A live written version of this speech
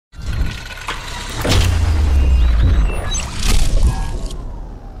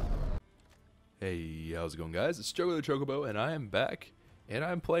how's it going, guys? It's Joe the Chocobo, and I am back, and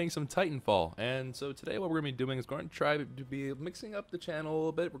I'm playing some Titanfall. And so today what we're going to be doing is going to try to be mixing up the channel a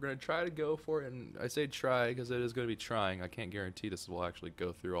little bit. We're going to try to go for it, and I say try because it is going to be trying. I can't guarantee this will actually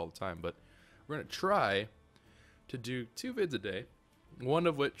go through all the time, but we're going to try to do 2 vids a day, one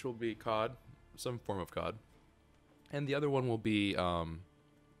of which will be COD, some form of COD, and the other one will be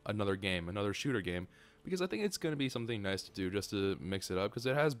another game, another shooter game, because I think it's going to be something nice to do just to mix it up, because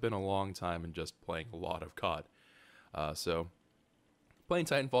it has been a long time in just playing a lot of COD. So, playing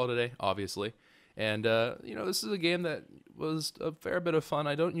Titanfall today, obviously. And, you know, this is a game that was a fair bit of fun.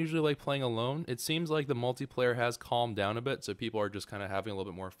 I don't usually like playing alone. It seems like the multiplayer has calmed down a bit, so people are just kind of having a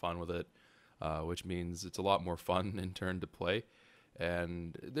little bit more fun with it, which means it's a lot more fun in turn to play.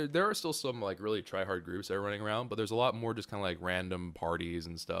 And there are still some like really try-hard groups that are running around, but there's a lot more just kind of like random parties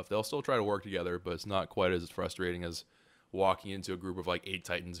and stuff. They'll still try to work together, but it's not quite as frustrating as walking into a group of like 8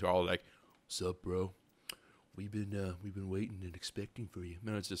 Titans who are all like, "What's up, bro? We've been waiting and expecting for you."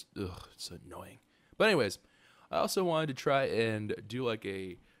 No, it's just it's annoying. But anyways, I also wanted to try and do like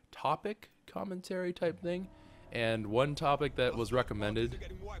a topic commentary type thing, and one topic that was recommended.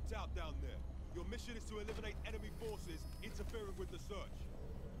 Your mission is to eliminate enemy forces interfering with the search.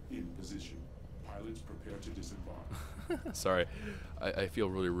 In position. Pilots prepare to disembark. Sorry, I feel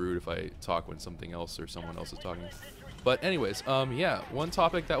really rude if I talk when something else or someone else is talking. But anyways, yeah, one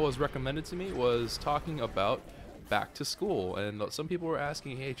topic that was recommended to me was talking about back to school. And some people were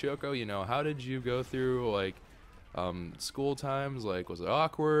asking, "Hey Choco, you know, how did you go through like school times? Like, was it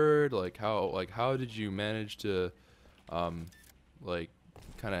awkward? Like how did you manage to like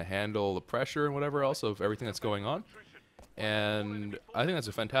kind of handle the pressure and whatever else of everything that's going on?" And I think that's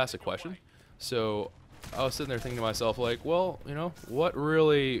a fantastic question. So I was sitting there thinking to myself, like, well, you know, what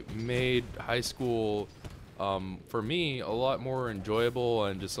really made high school for me a lot more enjoyable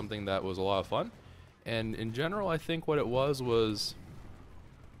and just something that was a lot of fun? And in general, I think what it was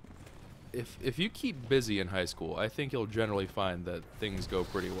if you keep busy in high school, I think you'll generally find that things go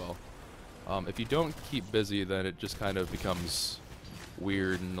pretty well. If you don't keep busy, then it just kind of becomes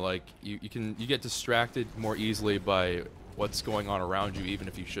weird, and like you get distracted more easily by what's going on around you, even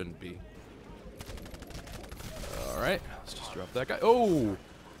if you shouldn't be. Alright, let's just drop that guy. Oh,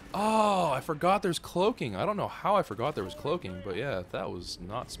 I forgot there's cloaking. I don't know how I forgot there was cloaking, but yeah, that was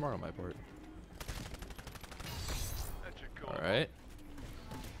not smart on my part. Alright,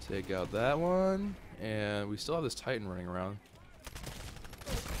 take out that one, and we still have this Titan running around.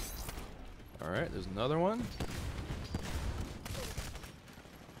 Alright, there's another one.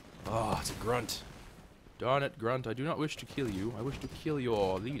 Oh, it's a grunt. Darn it, grunt. I do not wish to kill you. I wish to kill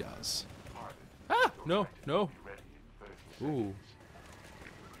your leaders. Ah! No, no. Ooh.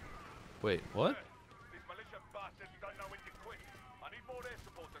 Wait, what?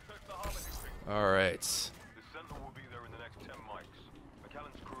 Alright.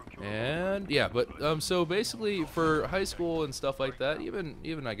 And yeah, but so basically for high school and stuff like that,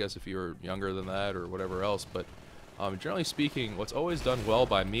 even I guess if you're younger than that or whatever else, but generally speaking, what's always done well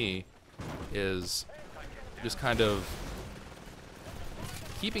by me is just kind of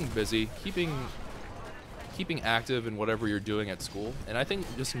keeping busy, keeping active in whatever you're doing at school. And I think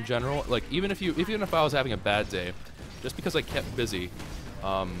just in general, like even if I was having a bad day, just because I kept busy,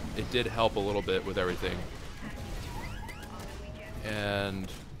 it did help a little bit with everything.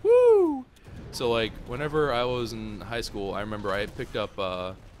 And woo! So like whenever I was in high school, I remember I picked up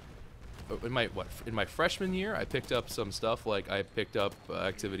in my freshman year, I picked up some stuff. Like I picked up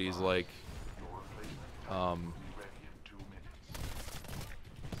activities like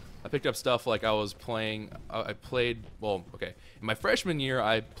I picked up stuff like I was playing. I played. Well, okay. In my freshman year,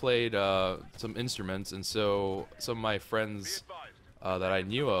 I played some instruments, and so some of my friends that I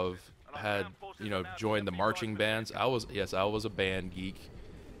knew of had, you know, joined the marching bands. I was a band geek,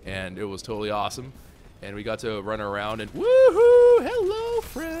 and it was totally awesome. And we got to run around and woohoo! Hello,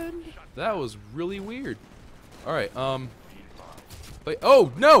 friend. That was really weird. All right. But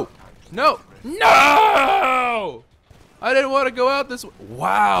oh no, no, no! I didn't want to go out this way.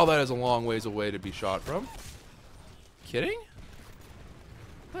 Wow, that is a long ways away to be shot from. Kidding?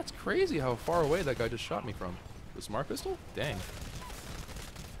 That's crazy how far away that guy just shot me from. The smart pistol? Dang.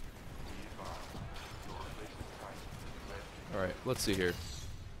 Alright, let's see here.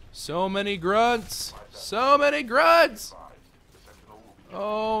 So many grunts! So many grunts!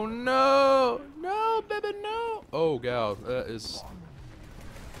 Oh no! No, baby, no! Oh god,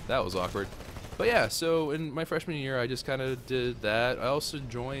 that was awkward. But yeah, so in my freshman year, I just kind of did that. I also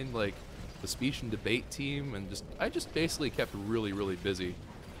joined like the speech and debate team, and I just basically kept really, really busy.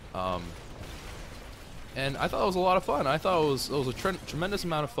 and I thought it was a lot of fun. I thought it was a tremendous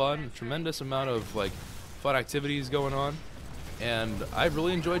amount of fun, tremendous amount of like fun activities going on, and I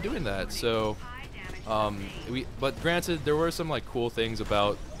really enjoyed doing that. So, but granted, there were some like cool things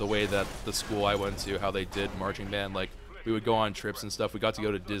about the way that the school I went to, how they did marching band. Like we would go on trips and stuff. We got to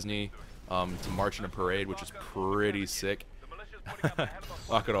go to Disney to march in a parade, which is pretty sick.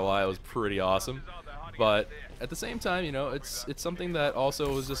 Not gonna lie, it was pretty awesome. But at the same time, you know, it's something that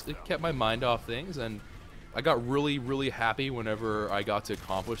also was just, it kept my mind off things, and I got really happy whenever I got to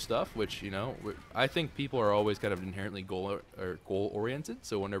accomplish stuff, which, you know, I think people are always kind of inherently goal oriented.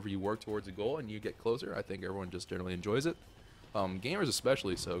 So whenever you work towards a goal and you get closer, I think everyone just generally enjoys it. Gamers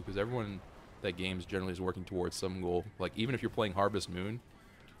especially so, because everyone that games generally is working towards some goal. Like even if you're playing Harvest Moon,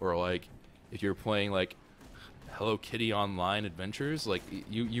 or like if you're playing like Hello Kitty Online Adventures, like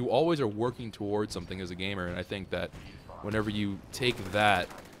you always are working towards something as a gamer, and I think that whenever you take that,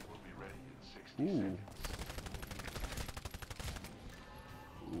 ooh,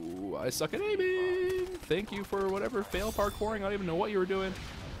 I suck at aiming. Thank you for whatever fail parkouring. I don't even know what you were doing.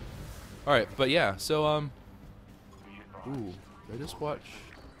 All right, but yeah, so ooh, did I just watch?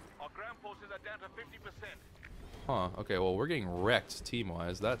 Our ground forces are down to 50%. Huh. Okay. Well, we're getting wrecked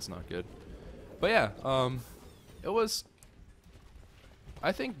team-wise. That's not good. But yeah, it was,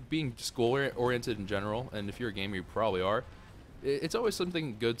 I think, being school-oriented in general, and if you're a gamer, you probably are, it's always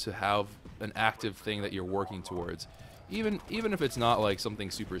something good to have an active thing that you're working towards. Even if it's not like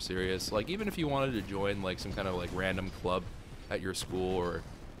something super serious, like even if you wanted to join like some kind of like random club at your school, or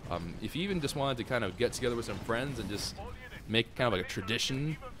if you even just wanted to kind of get together with some friends and just make kind of like a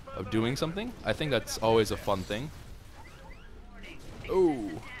tradition of doing something, I think that's always a fun thing. Oh.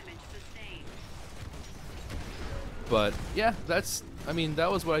 But yeah, I mean,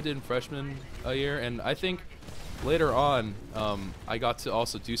 that was what I did in freshman year, and I think later on, I got to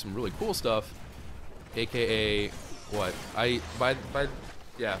also do some really cool stuff, aka what by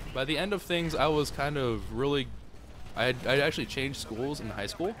the end of things, I was kind of really, I actually changed schools in high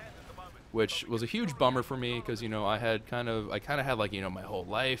school, which was a huge bummer for me, because, you know, I kind of had like, you know, my whole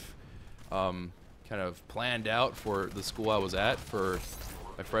life kind of planned out for the school I was at for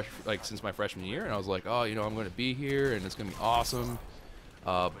since my freshman year, and I was like, oh, you know, I'm going to be here and it's going to be awesome.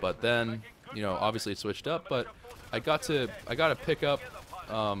 But then, you know, obviously it switched up, but I got to pick up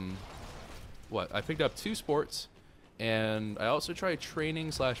I picked up 2 sports, and I also tried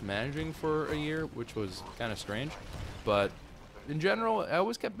training / managing for a year, which was kind of strange, but in general, I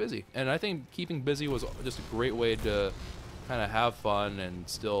always kept busy, and I think keeping busy was just a great way to kind of have fun and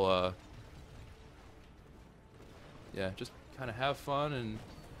still just kind of have fun and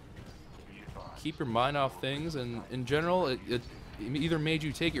keep your mind off things. And in general, it either made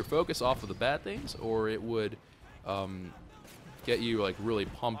you take your focus off of the bad things, or it would get you like really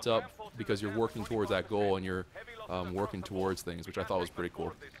pumped up because you're working towards that goal and you're working towards things, which I thought was pretty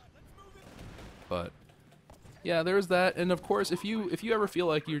cool. But yeah, there's that. And of course, if you ever feel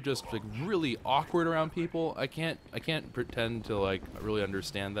like you're just like really awkward around people, I can't pretend to like really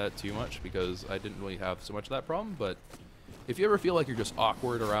understand that too much, because I didn't really have so much of that problem. But if you ever feel like you're just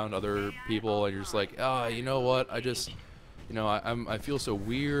awkward around other people and you're just like, you know what, I just, you know, I feel so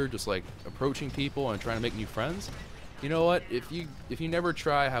weird just like approaching people and trying to make new friends. You know what, if you never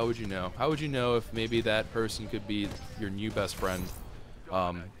try, how would you know? How would you know if maybe that person could be your new best friend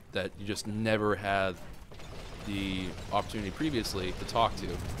that you just never had the opportunity previously to talk to?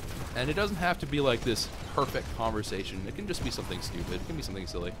 And it doesn't have to be like this perfect conversation. It can just be something stupid. It can be something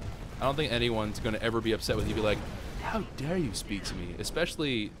silly. I don't think anyone's going to ever be upset with you, be like, how dare you speak to me?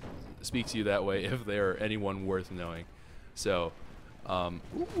 Especially speak to you that way if they're anyone worth knowing. So,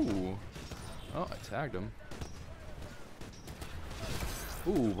 ooh. Oh, I tagged him.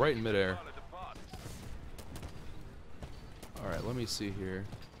 Ooh, right in midair. Alright, let me see here.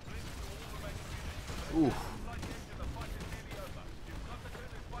 Ooh.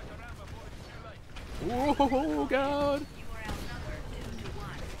 Oh, God.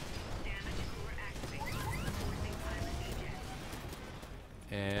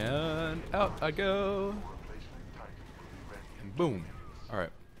 And out I go. And boom.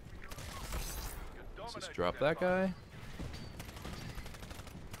 Alright. Let's just drop that guy.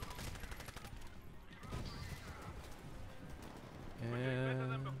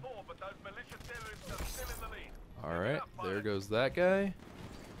 And alright, there goes that guy.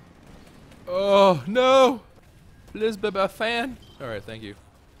 Oh no! Please be a fan. Alright, thank you.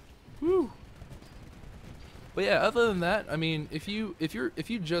 Woo! But yeah, other than that, I mean, if you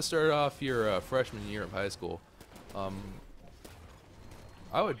just started off your freshman year of high school,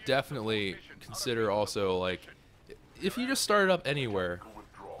 I would definitely consider also, like, if you just started up anywhere,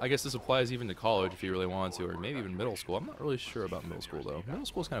 I guess this applies even to college if you really want to, or maybe even middle school. I'm not really sure about middle school though. Middle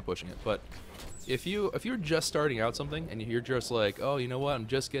school's kind of pushing it, but if you're just starting out something and you're just like, oh, you know what, I'm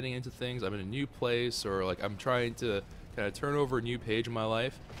just getting into things, I'm in a new place, or like I'm trying to kind of turn over a new page in my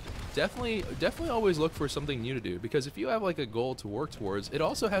life, definitely always look for something new to do, because if you have like a goal to work towards, it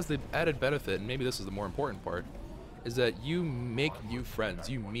also has the added benefit, and maybe this is the more important part, is that you make new friends,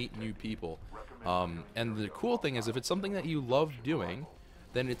 you meet new people. And the cool thing is, if it's something that you love doing,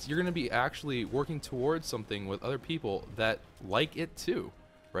 then you're going to be actually working towards something with other people that like it too,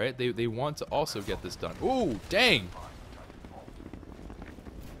 right? They want to also get this done. Ooh, dang!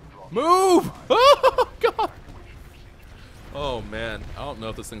 Move! Oh, God! Oh, man. I don't know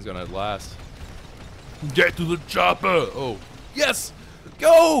if this thing's going to last. Get to the chopper! Oh, yes!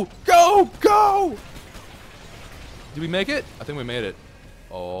 Go! Go! Go! Did we make it? I think we made it.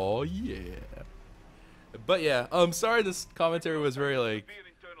 Oh, yeah. But yeah, sorry this commentary was very, like,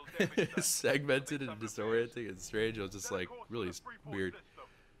 segmented and disorienting and strange. It was just, like, really weird.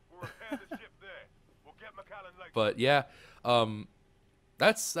 But yeah,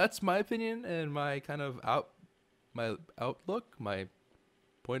 that's my opinion and my kind of outlook, my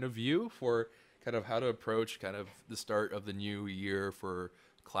point of view for kind of how to approach kind of the start of the new year for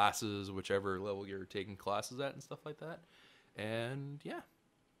classes, whichever level you're taking classes at and stuff like that. And yeah,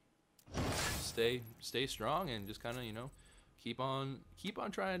 stay strong and just kind of, you know, keep on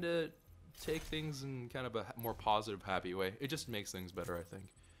trying to take things in kind of a more positive, happy way. It just makes things better, I think.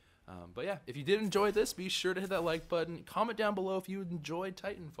 But yeah, if you did enjoy this, be sure to hit that like button. Comment down below if you enjoyed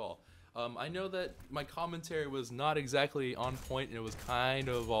Titanfall. I know that my commentary was not exactly on point and it was kind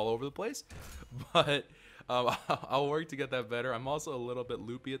of all over the place, but I'll work to get that better. I'm also a little bit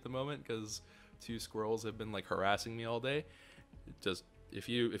loopy at the moment because 2 squirrels have been like harassing me all day. Just if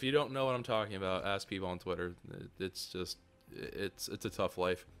you don't know what I'm talking about, ask people on Twitter. It's just it's a tough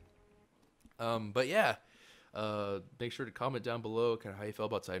life. But yeah, make sure to comment down below kind of how you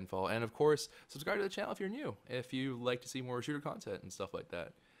felt about Titanfall, and of course subscribe to the channel if you're new, if you like to see more shooter content and stuff like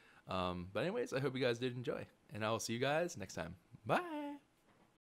that. But anyways, I hope you guys did enjoy, and I will see you guys next time. Bye.